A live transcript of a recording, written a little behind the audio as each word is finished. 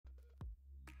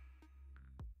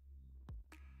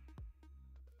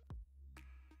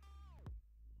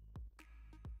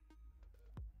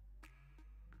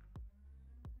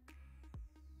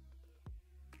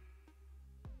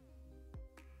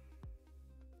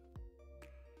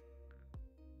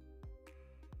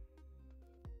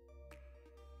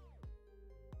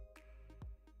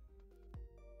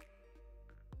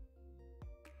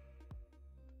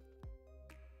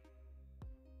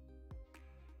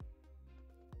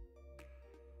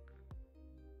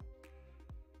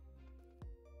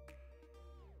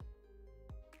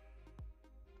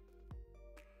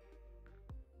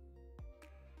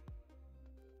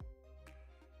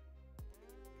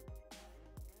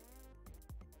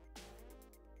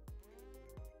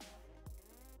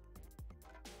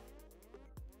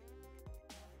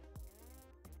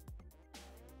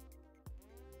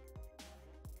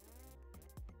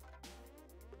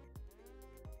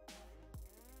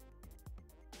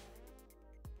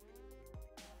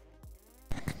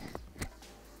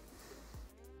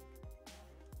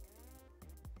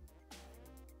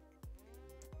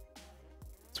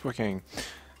It's working.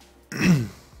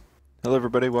 Hello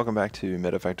everybody, welcome back to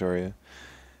Meta-Factorio.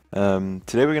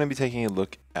 Today we're going to be taking a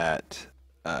look at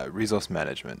resource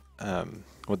management.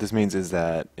 What this means is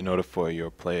that in order for your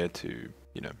player to,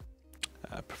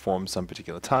 perform some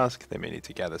particular task, they may need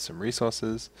to gather some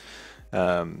resources.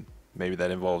 Maybe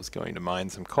that involves going to mine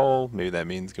some coal, maybe that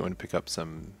means going to pick up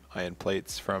some iron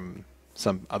plates from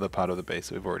some other part of the base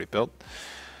that we've already built.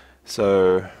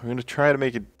 So we're going to try to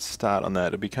make a start on that.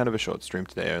 It'll be kind of a short stream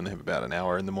today. I only have about an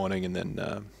hour in the morning, and then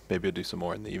maybe I'll do some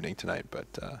more in the evening tonight,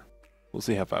 but we'll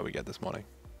see how far we get this morning.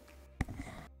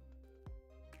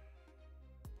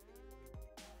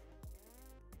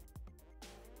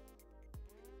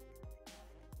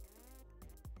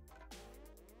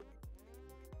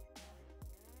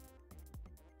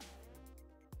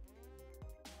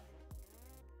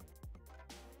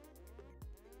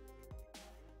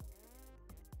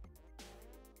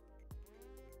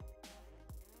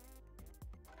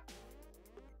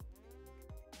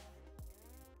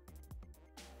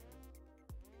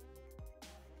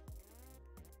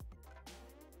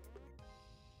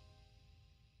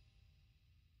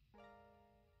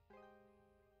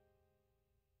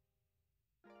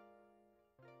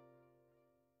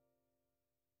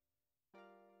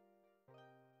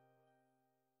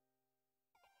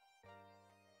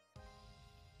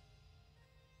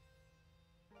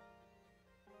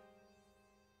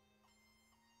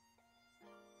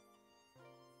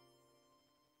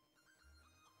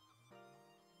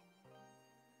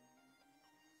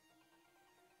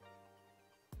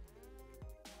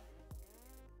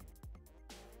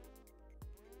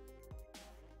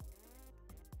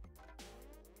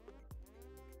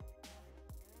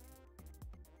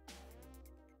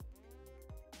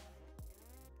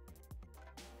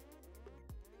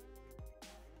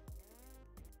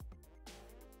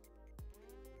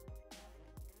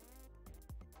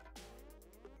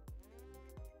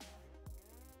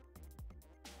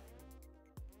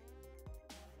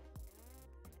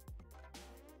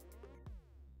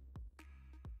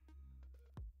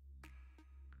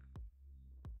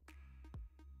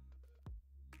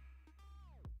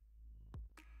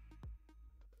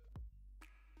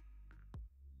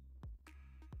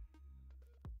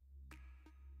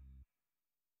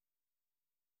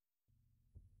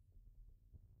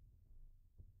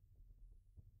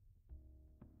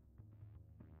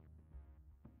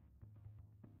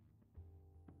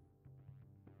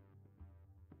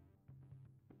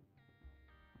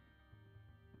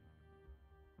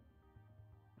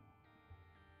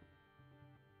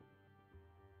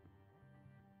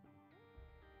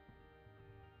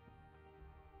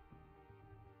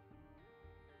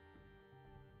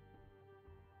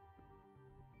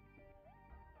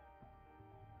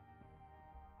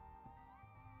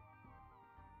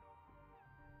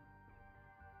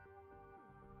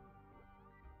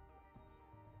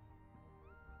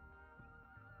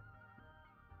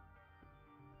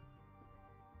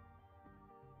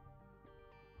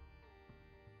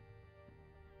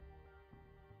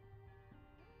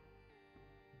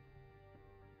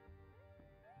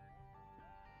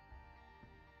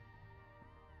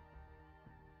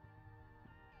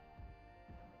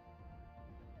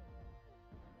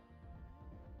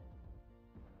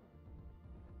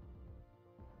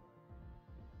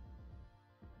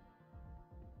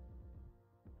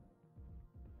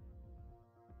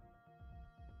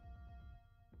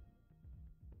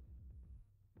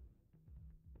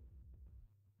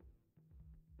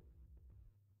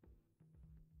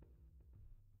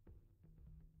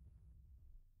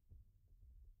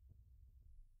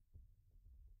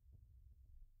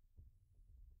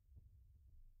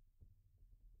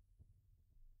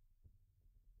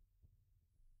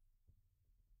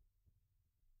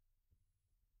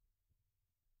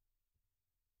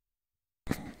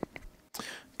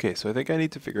 Okay, so I think I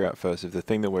need to figure out first if the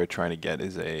thing that we're trying to get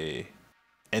is a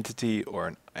entity or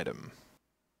an item.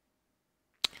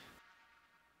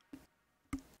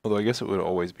 Although I guess it would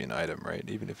always be an item, right?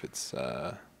 Even if it's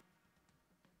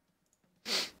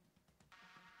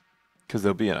because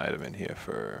there'll be an item in here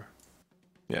for,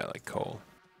 yeah, like coal.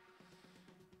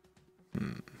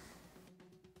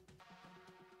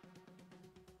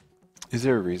 Is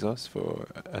there a resource for,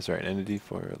 sorry, an entity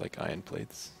for like iron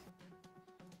plates?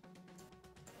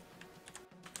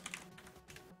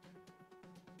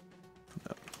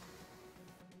 No.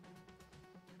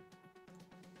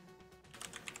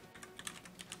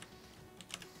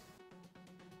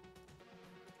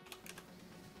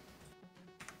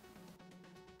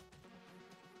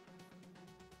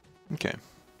 Okay.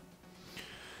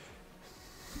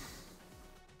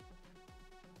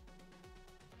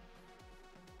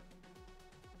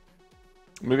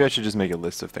 Maybe I should just make a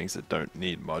list of things that don't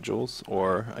need modules,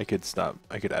 or I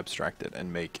could abstract it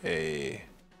and make a,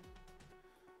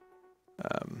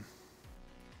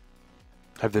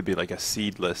 have there be like a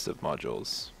seed list of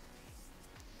modules,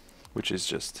 which is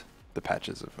just the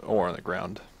patches of ore on the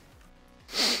ground.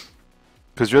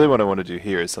 Because really what I want to do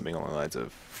here is something along the lines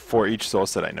of, for each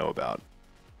source that I know about,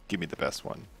 give me the best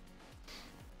one.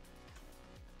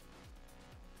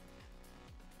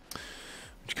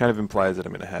 Which kind of implies that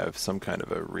I'm going to have some kind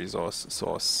of a resource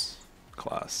source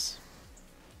class,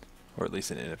 or at least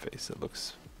an interface that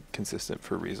looks consistent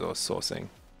for resource sourcing.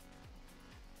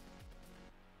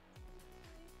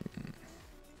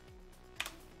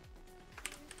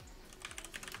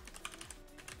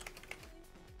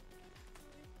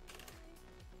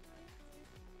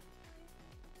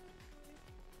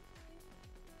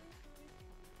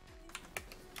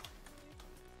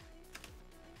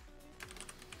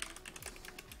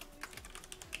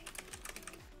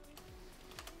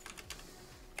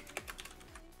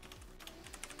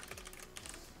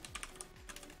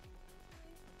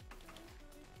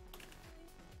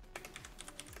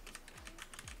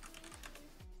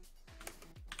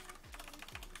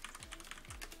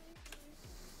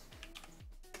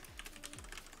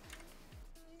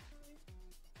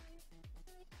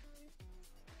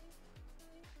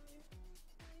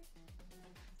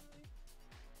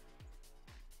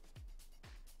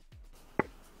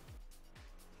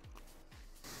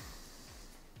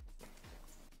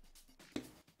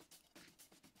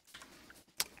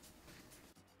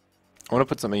 I want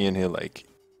to put something in here like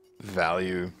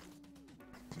value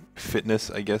fitness,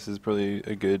 I guess is probably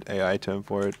a good AI term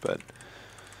for it, but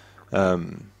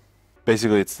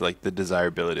basically it's like the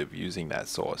desirability of using that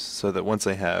source, so that once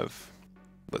I have,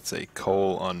 let's say,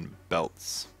 coal on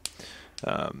belts,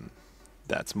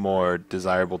 that's more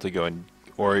desirable to go in,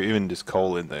 or even just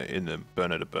coal in the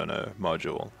burner to burner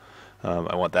module.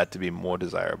 I want that to be more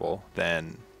desirable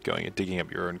than going and digging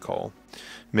up your own coal.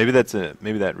 Maybe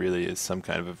that really is some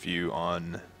kind of a view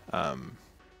on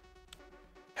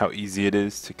how easy it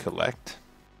is to collect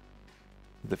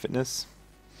the fitness.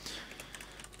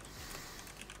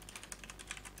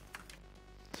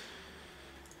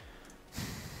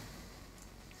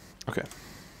 Okay.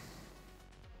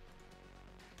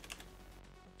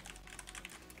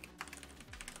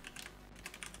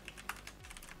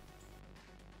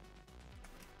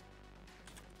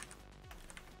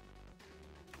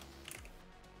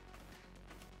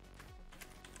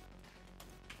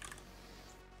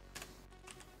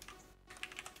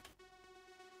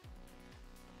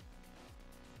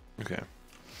 Okay.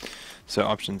 So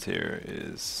options here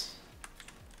is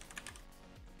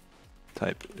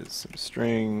type is some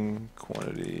string,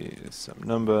 quantity is some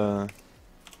number.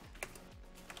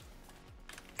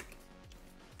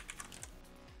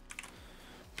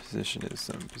 Position is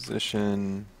some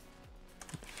position.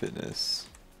 Fitness,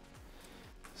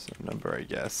 some number, I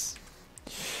guess.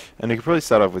 And you could probably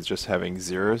start off with just having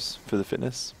zeros for the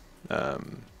fitness.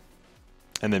 And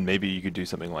then maybe you could do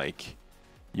something like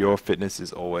your fitness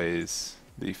is always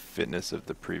the fitness of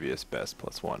the previous best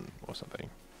plus one or something.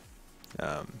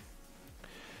 That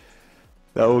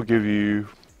will give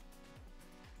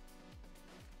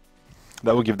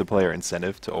the player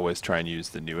incentive to always try and use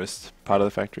the newest part of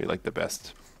the factory, like the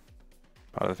best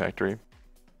part of the factory.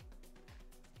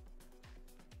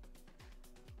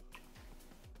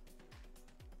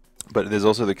 But there's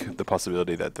also the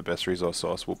possibility that the best resource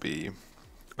source will be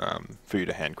for you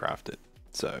to handcraft it.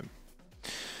 So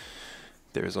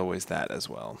there is always that as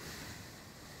well.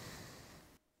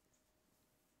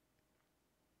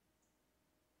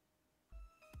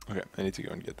 Okay, I need to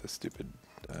go and get this stupid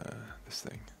this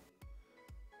thing.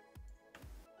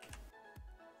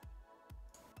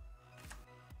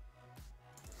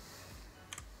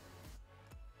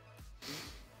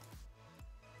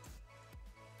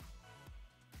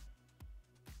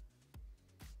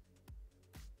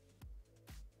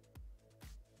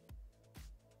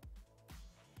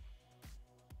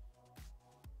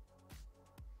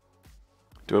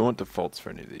 Do I want defaults for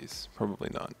any of these? Probably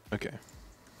not. Okay.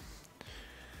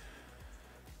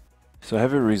 So I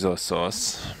have a resource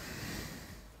source,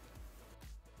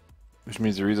 which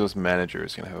means the resource manager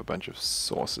is going to have a bunch of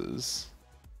sources.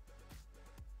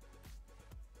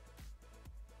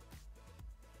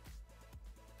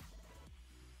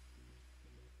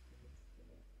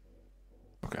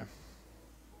 Okay.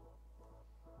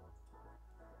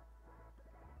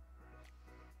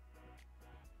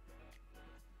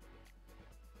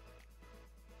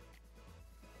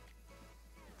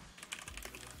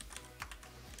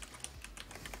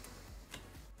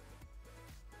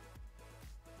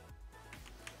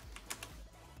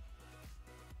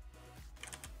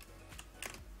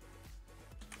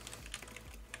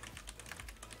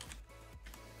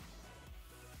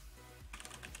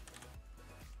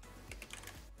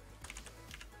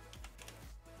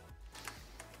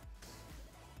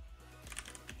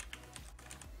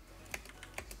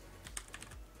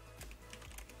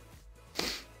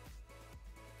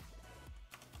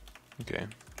 Okay.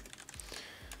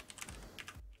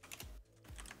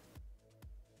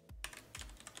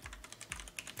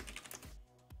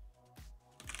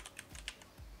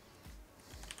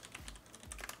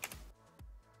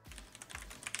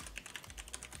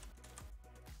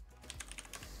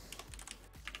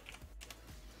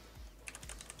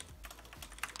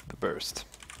 The burst.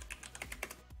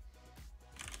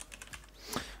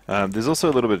 There's also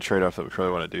a little bit of trade-off that we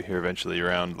probably want to do here eventually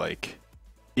around, like,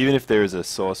 even if there is a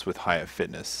source with higher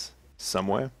fitness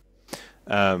somewhere,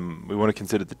 we want to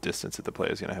consider the distance that the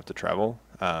player is going to have to travel,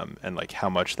 and like how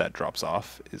much that drops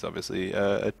off is obviously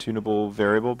a tunable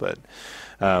variable, but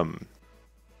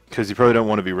because you probably don't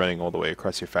want to be running all the way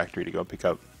across your factory to go and pick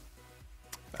up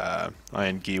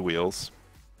iron gear wheels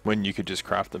when you could just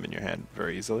craft them in your hand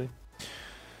very easily.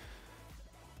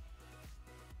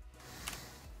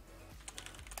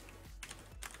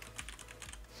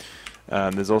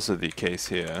 There's also the case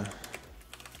here.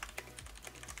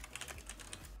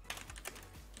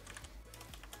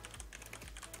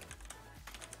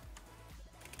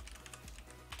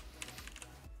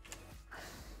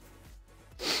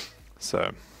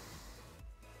 So,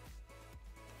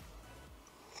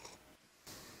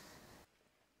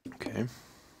 okay.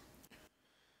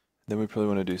 Then we probably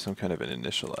want to do some kind of an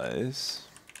initialize.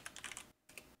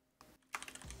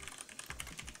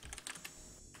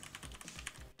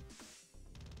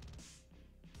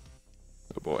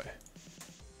 Oh boy.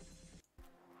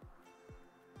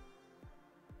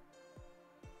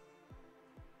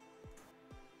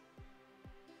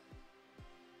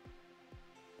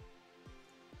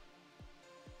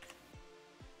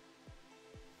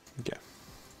 Okay.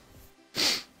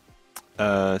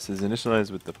 It says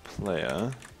initialize with the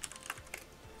player.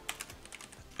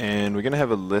 And we're going to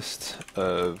have a list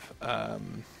of, I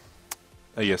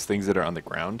guess, things that are on the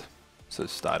ground. So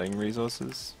starting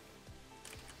resources.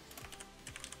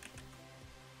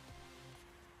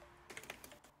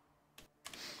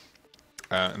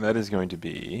 And that is going to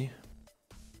be,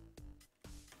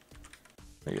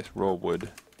 I guess, raw wood,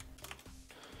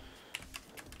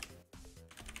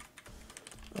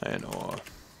 iron ore,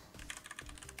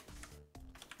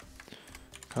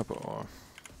 copper ore,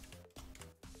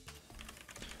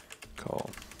 coal,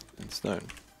 and stone.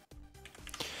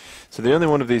 So the only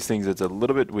one of these things that's a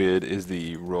little bit weird is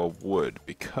the raw wood,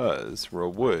 because raw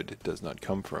wood does not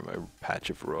come from a patch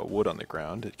of raw wood on the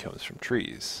ground, it comes from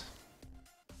trees.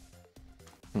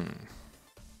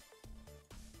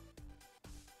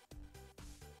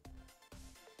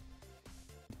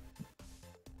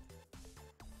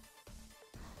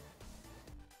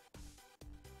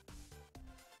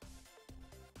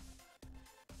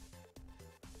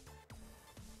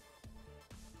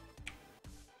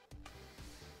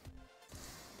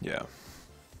 Yeah,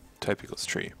 type equals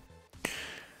tree.